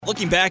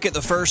Looking back at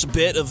the first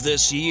bit of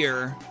this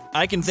year,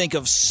 I can think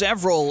of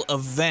several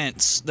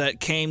events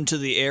that came to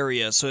the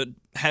area, so it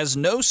has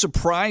no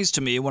surprise to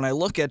me when I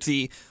look at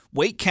the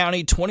Wake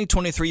County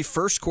 2023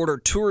 first quarter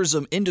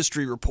tourism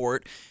industry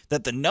report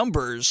that the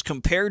numbers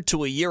compared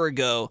to a year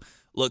ago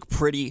look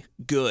pretty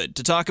good.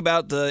 To talk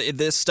about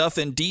this stuff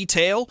in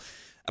detail,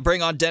 I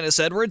bring on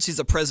Dennis Edwards. He's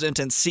the president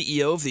and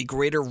CEO of the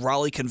Greater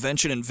Raleigh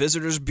Convention and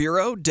Visitors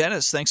Bureau.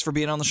 Dennis, thanks for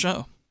being on the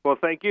show. Well,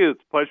 thank you.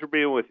 It's a pleasure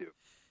being with you.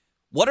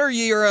 What are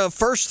your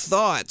first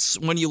thoughts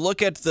when you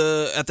look at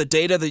the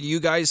data that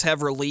you guys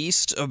have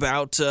released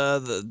about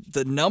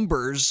the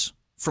numbers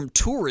from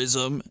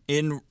tourism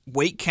in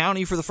Wake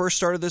County for the first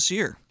start of this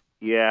year?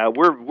 Yeah,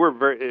 we're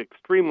very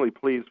extremely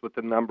pleased with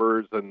the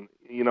numbers, and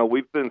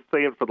we've been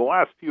saying for the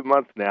last few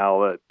months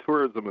now that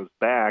tourism is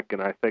back,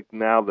 and I think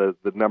now the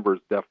numbers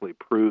definitely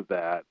prove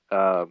that.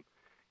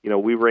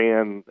 We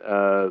ran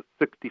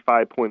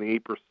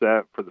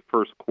 65.8% for the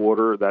first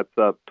quarter. That's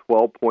up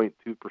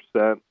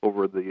 12.2%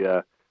 over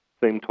the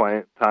same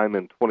time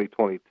in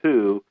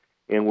 2022,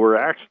 and we're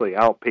actually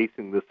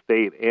outpacing the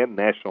state and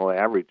national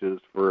averages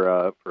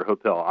for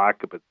hotel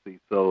occupancy.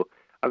 So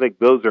I think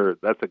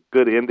that's a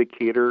good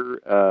indicator.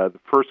 The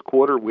first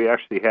quarter, we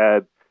actually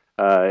had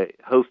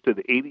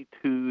hosted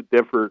 82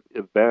 different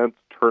events,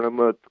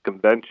 tournaments,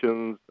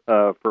 conventions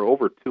for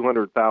over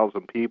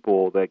 200,000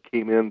 people that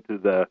came into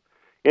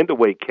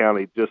Wake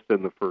County just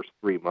in the first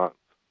 3 months.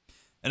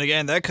 And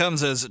again, that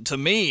comes as, to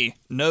me,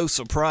 no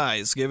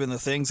surprise, given the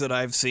things that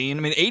I've seen.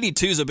 I mean,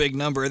 82 is a big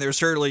number, and there's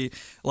certainly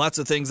lots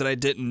of things that I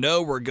didn't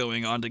know were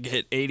going on to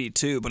get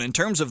 82. But in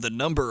terms of the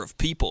number of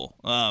people,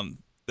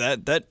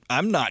 that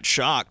I'm not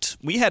shocked.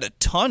 We had a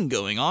ton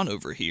going on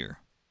over here.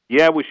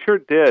 Yeah, we sure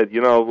did. We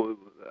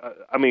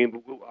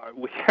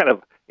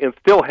and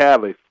still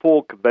have a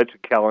full convention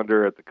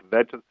calendar at the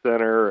convention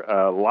center.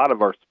 A lot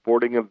of our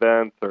sporting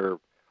events are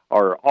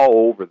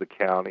all over the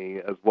county,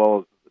 as well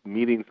as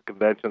meetings,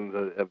 conventions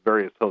at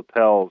various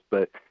hotels.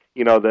 But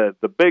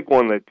the big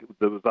one that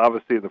was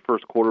obviously in the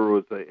first quarter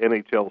was the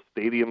NHL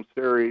Stadium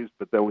Series.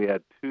 But then we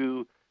had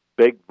two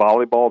big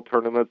volleyball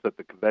tournaments at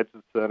the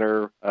convention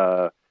center.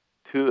 A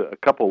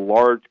couple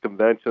large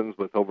conventions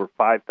with over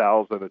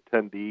 5,000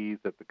 attendees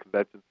at the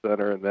convention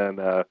center, and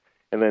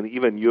then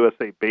even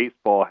USA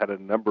Baseball had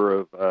a number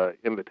of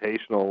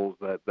invitationals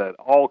that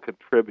all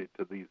contribute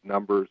to these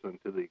numbers and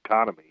to the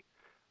economy.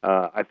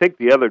 I think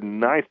the other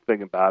nice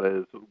thing about it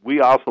is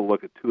we also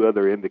look at two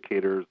other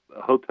indicators: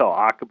 the hotel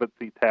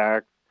occupancy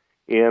tax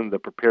and the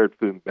prepared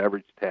food and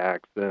beverage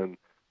tax. And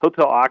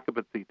hotel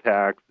occupancy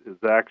tax is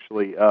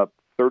actually up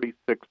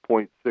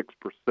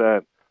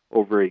 36.6%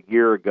 over a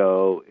year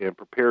ago, and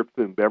prepared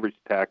food and beverage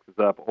tax is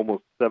up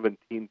almost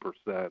 17%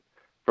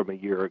 from a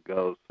year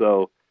ago.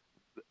 So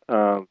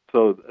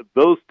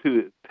those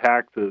two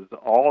taxes,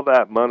 all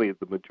that money,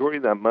 the majority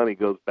of that money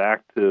goes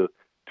back to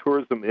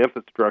tourism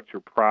infrastructure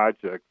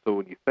projects. So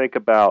when you think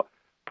about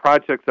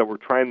projects that we're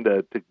trying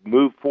to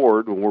move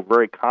forward, and we're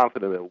very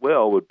confident it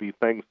will, would be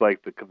things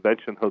like the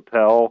convention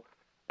hotel,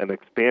 an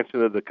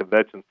expansion of the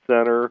convention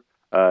center,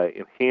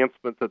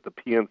 enhancements at the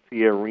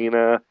PNC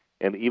Arena,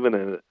 and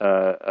even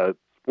a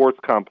sports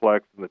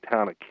complex in the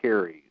town of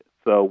Cary.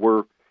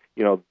 So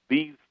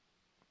these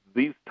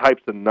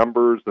types of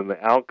numbers and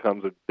the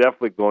outcomes are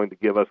definitely going to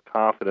give us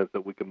confidence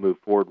that we can move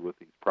forward with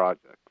these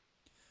projects.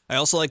 I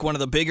also like one of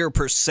the bigger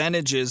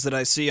percentages that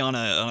I see on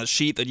a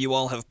sheet that you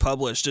all have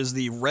published is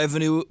the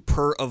revenue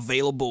per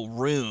available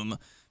room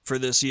for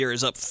this year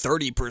is up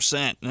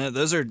 30%.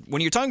 Those are,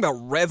 when you're talking about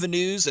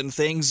revenues and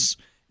things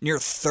near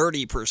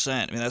 30%,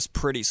 I mean, that's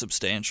pretty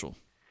substantial.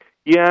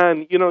 Yeah,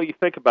 and you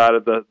think about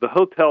it, the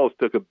hotels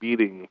took a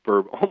beating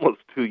for almost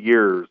 2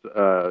 years,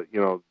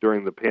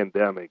 during the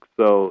pandemic.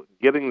 So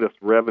getting this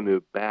revenue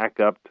back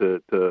up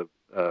to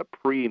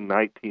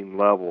pre-19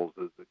 levels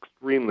is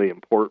extremely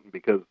important,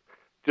 because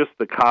just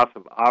the cost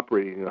of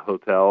operating a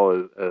hotel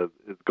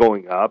is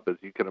going up, as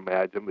you can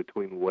imagine,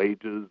 between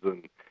wages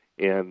and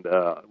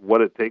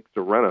what it takes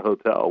to run a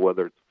hotel,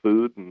 whether it's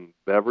food and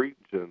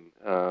beverage. And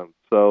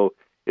so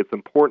it's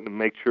important to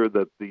make sure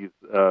that these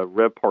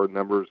RevPAR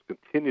numbers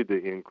continue to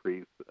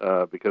increase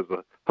because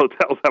the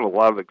hotels have a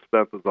lot of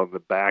expenses on the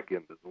back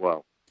end as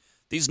well.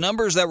 These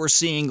numbers that we're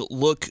seeing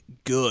look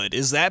good.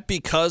 Is that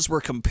because we're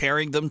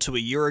comparing them to a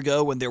year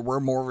ago when there were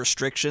more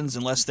restrictions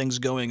and less things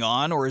going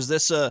on, or is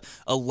this a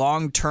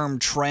long-term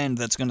trend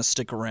that's going to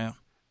stick around?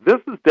 This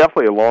is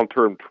definitely a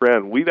long-term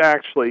trend. We've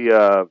actually,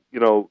 if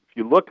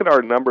you look at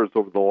our numbers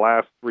over the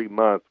last 3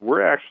 months,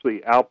 we're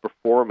actually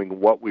outperforming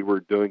what we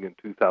were doing in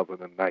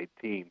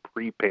 2019,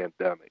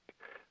 pre-pandemic.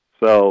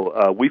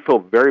 So we feel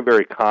very,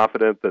 very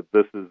confident that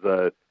this is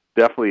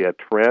definitely a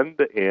trend,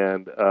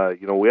 and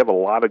we have a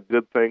lot of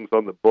good things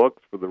on the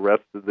books for the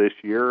rest of this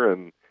year,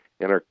 and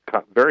are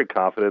very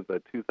confident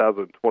that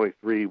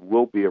 2023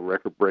 will be a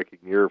record-breaking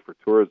year for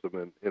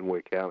tourism in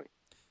Wake County.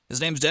 His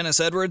name's Dennis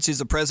Edwards. He's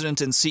the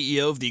president and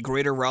CEO of the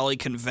Greater Raleigh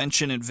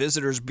Convention and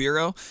Visitors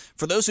Bureau.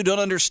 For those who don't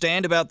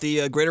understand about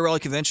the Greater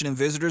Raleigh Convention and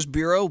Visitors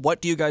Bureau,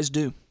 what do you guys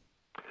do?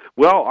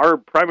 Well, our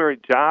primary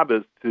job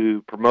is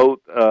to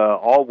promote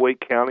all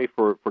Wake County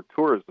for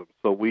tourism.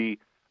 So we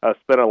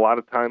spend a lot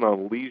of time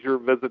on leisure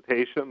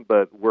visitation,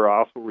 but we're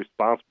also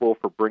responsible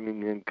for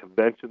bringing in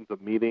conventions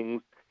and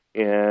meetings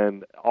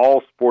and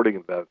all sporting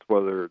events,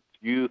 whether it's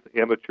youth,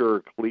 amateur,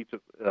 or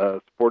collegiate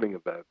sporting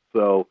events.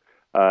 So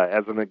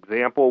as an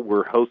example,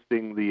 we're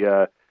hosting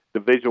the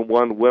Division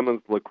I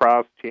Women's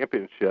Lacrosse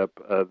Championship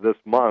this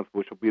month,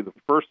 which will be the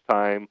first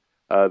time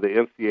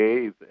the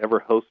NCAA has ever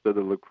hosted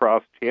a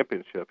lacrosse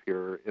championship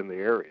here in the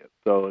area.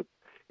 So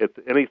it's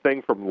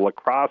anything from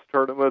lacrosse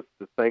tournaments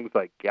to things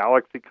like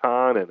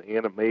GalaxyCon and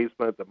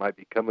Animazement that might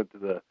be coming to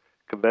the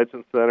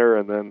convention center,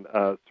 and then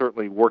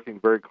certainly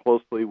working very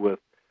closely with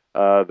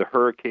the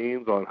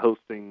Hurricanes on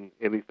hosting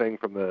anything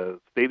from the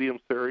Stadium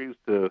Series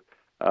to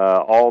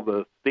all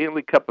the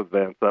Stanley Cup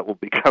events that will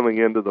be coming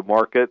into the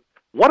market.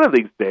 One of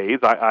these days,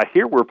 I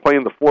hear we're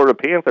playing the Florida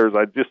Panthers.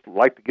 I'd just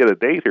like to get a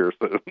date here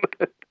soon.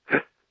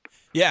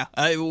 Yeah,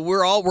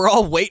 we're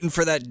all waiting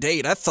for that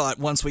date. I thought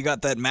once we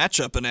got that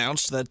matchup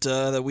announced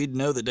that we'd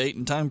know the date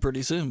and time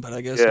pretty soon, but I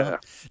guess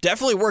not.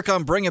 Definitely work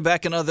on bringing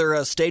back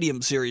another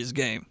Stadium Series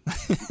game.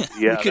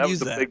 Yeah, we could that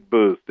use was a that. big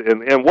boost.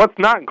 And what's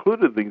not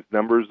included in these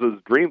numbers is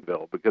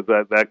Dreamville, because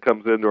that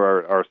comes into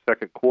our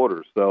second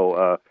quarter.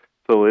 So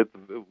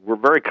we're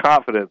very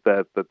confident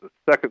that the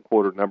second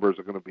quarter numbers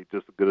are going to be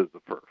just as good as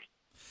the first.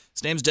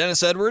 His name's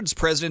Dennis Edwards,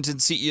 President and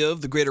CEO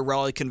of the Greater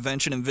Raleigh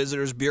Convention and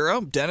Visitors Bureau.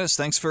 Dennis,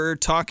 thanks for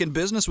talking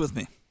business with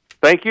me.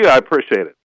 Thank you. I appreciate it.